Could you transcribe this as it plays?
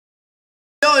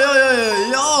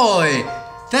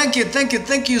Thank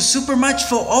you super much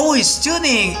for always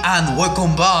tuning and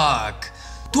welcome back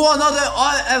to another.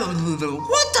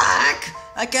 What the heck?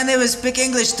 I can't even speak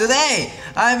English today.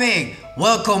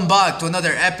 Welcome back to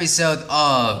another episode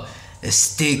of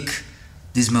Stick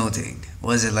Dismounting.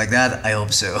 Was it like that? I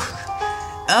hope so.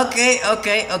 Okay.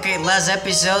 Last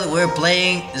episode we're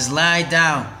playing Slide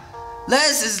Down.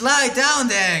 Let's slide down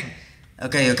then.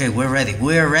 Okay, we're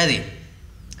ready.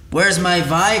 Where's my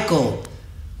vehicle?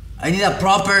 I need a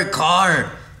proper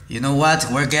car. You know what?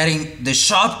 We're getting the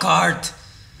shop cart.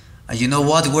 And you know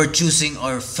what? We're choosing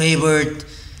our favorite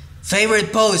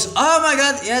pose. Oh my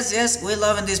god, yes, we're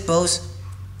loving this pose.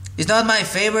 It's not my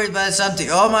favorite, but it's something.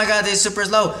 Oh my god, it's super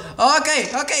slow. Okay,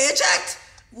 eject.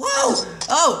 Whoa.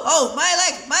 Oh, my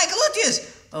leg, my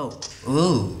gluteus. Oh,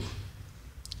 ooh.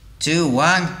 2,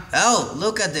 1. Oh,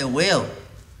 look at the wheel.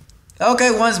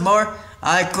 Okay, once more.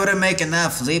 I couldn't make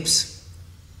enough flips.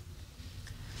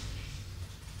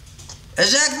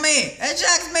 Eject me!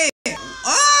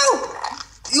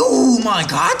 Oh my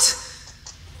god!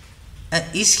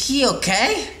 Is he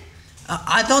okay?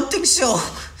 I don't think so.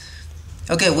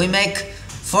 Okay, we make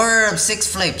 4 or 6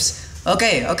 flips.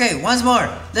 Okay, once more.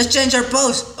 Let's change our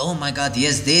pose. Oh my god,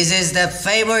 yes, this is the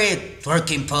favorite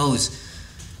twerking pose.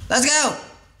 Let's go!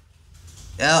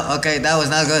 Oh, okay, that was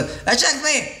not good. Eject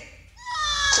me!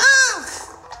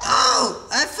 Oh,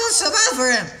 I feel so bad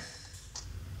for him.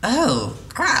 Oh,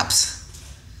 crabs.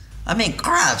 Oh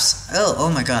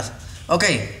my god.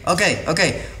 Okay.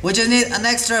 We just need an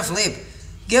extra flip.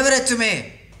 Give it to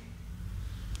me.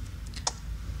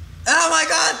 Oh my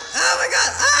god.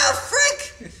 Oh,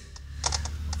 frick.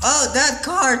 Oh, that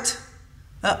cart.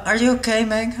 Are you okay,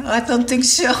 man? I don't think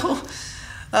so.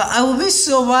 I would be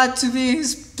so bad to be in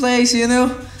his place, you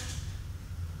know.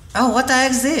 Oh, what the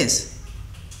heck is this?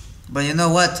 But you know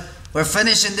what? We're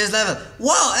finishing this level.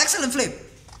 Whoa, excellent flip.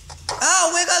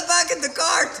 Oh, we got back in the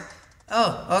cart.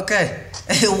 Oh, okay.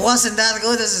 It wasn't that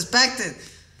good as expected.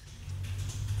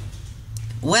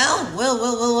 Well.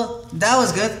 That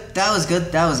was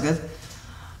good.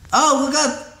 Oh, we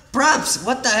got props.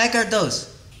 What the heck are those?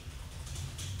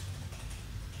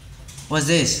 What's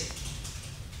this?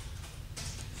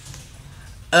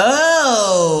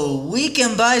 Oh, we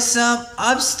can buy some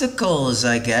obstacles,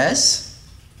 I guess.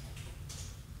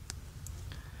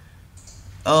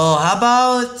 Oh, how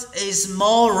about a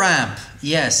small ramp?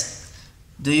 Yes.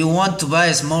 Do you want to buy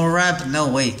a small ramp? No,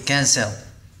 wait, cancel.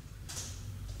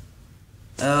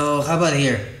 Oh, how about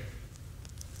here?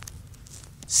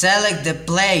 Select the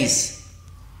place.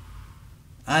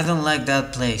 I don't like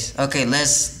that place. Okay,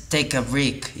 let's take a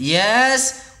brick.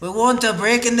 Yes, we want a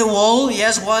brick in the wall.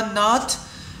 Yes, why not?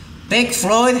 Big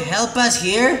Floyd, help us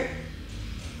here.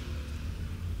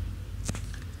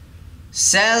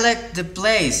 Select the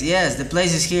place. Yes, the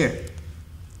place is here.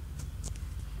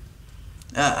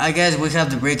 I guess we have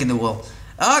the brick in the wall.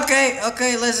 Okay,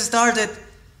 let's start it.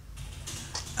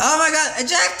 Oh my god,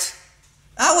 eject!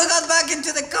 Oh, we got back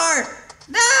into the car.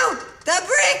 No, the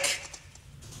brick!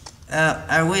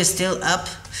 Are we still up?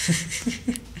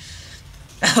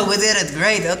 Oh, we did it,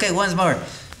 great. Okay, once more.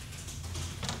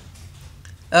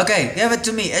 Okay, give it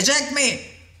to me. Eject me!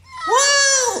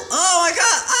 Whoa! Oh my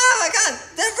god!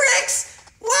 The bricks!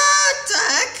 What the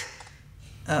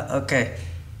heck? Okay.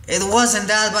 It wasn't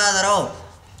that bad at all.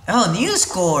 Oh,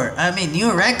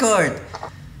 new record.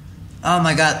 Oh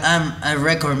my god, I'm a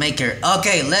record maker.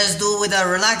 Okay, let's do it with a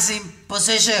relaxing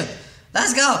position.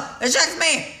 Let's go. Eject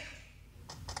me!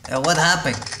 What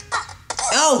happened?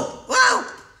 Oh, wow!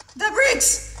 The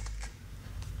bricks!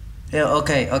 Yeah,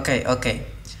 okay.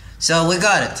 So we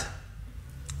got it.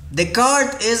 The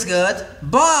cart is good,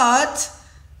 but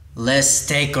let's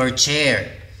take our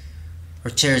chair. Our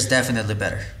chair is definitely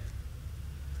better.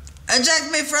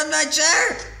 Eject me from my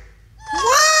chair!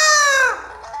 Wow!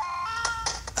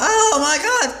 Oh my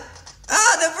god!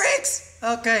 Oh, the bricks!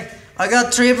 Okay, I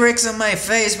got 3 bricks on my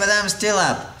face, but I'm still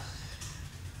up.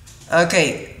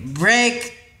 Okay,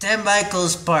 break 10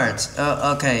 vehicles parts.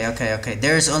 Oh, okay.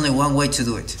 There's only one way to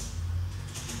do it.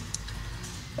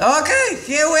 Okay,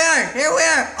 here we are.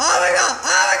 Oh my god.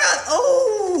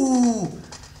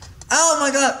 Oh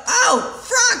my god. Oh,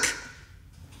 fuck.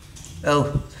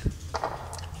 Oh.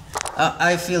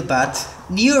 I feel bad.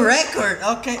 New record.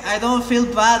 Okay, I don't feel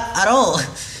bad at all.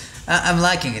 I'm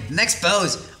liking it. Next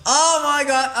pose. Oh my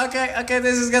god. Okay,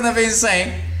 this is gonna be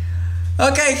insane.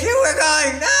 Okay, here we're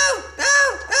going. No.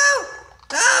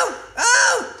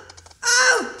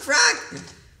 Fuck.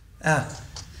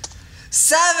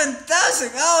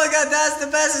 7,000. Oh my god, that's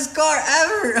the best score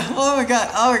ever. Oh my god.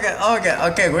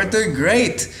 Okay, we're doing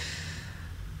great.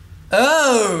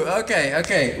 Oh,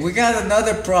 okay. We got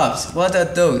another props. What are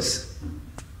those?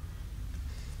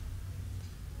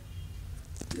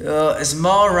 A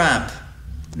small ramp.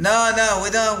 No, no, we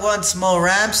don't want small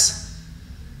ramps.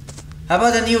 How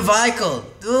about a new vehicle?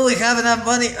 Do we have enough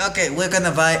money? Okay, we're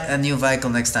gonna buy a new vehicle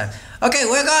next time. Okay,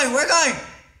 we're going.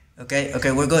 Okay,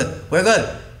 okay, we're good.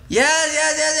 Yes,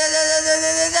 yes, yes, yes, yes, yes,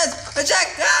 yes, yes, yes. Jack,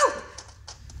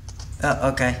 no!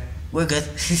 Okay, we're good.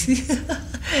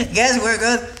 Yes, we're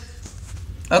good.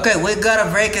 Okay, we gotta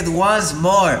break it once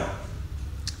more.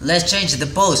 Let's change the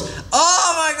pose.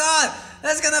 Oh my god!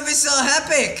 That's gonna be so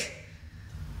epic!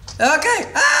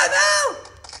 Okay. Ah, no!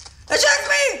 Eject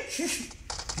me!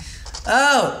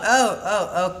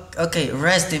 Okay.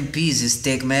 Rest in peace,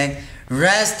 Stickman.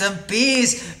 Rest in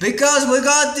peace, because we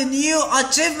got the new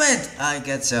achievement. I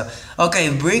get so. Okay,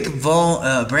 break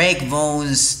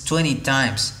bones 20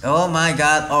 times. Oh my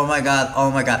god.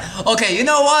 Okay, you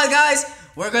know what, guys?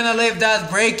 We're gonna leave that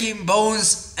breaking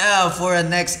bones for a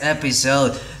next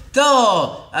episode.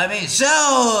 So,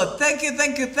 thank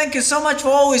you so much for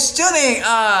always tuning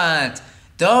on.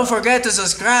 Don't forget to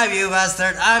subscribe, you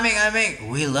bastard.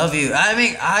 We love you.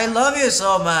 I love you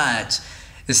so much.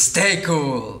 Stay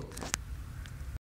cool.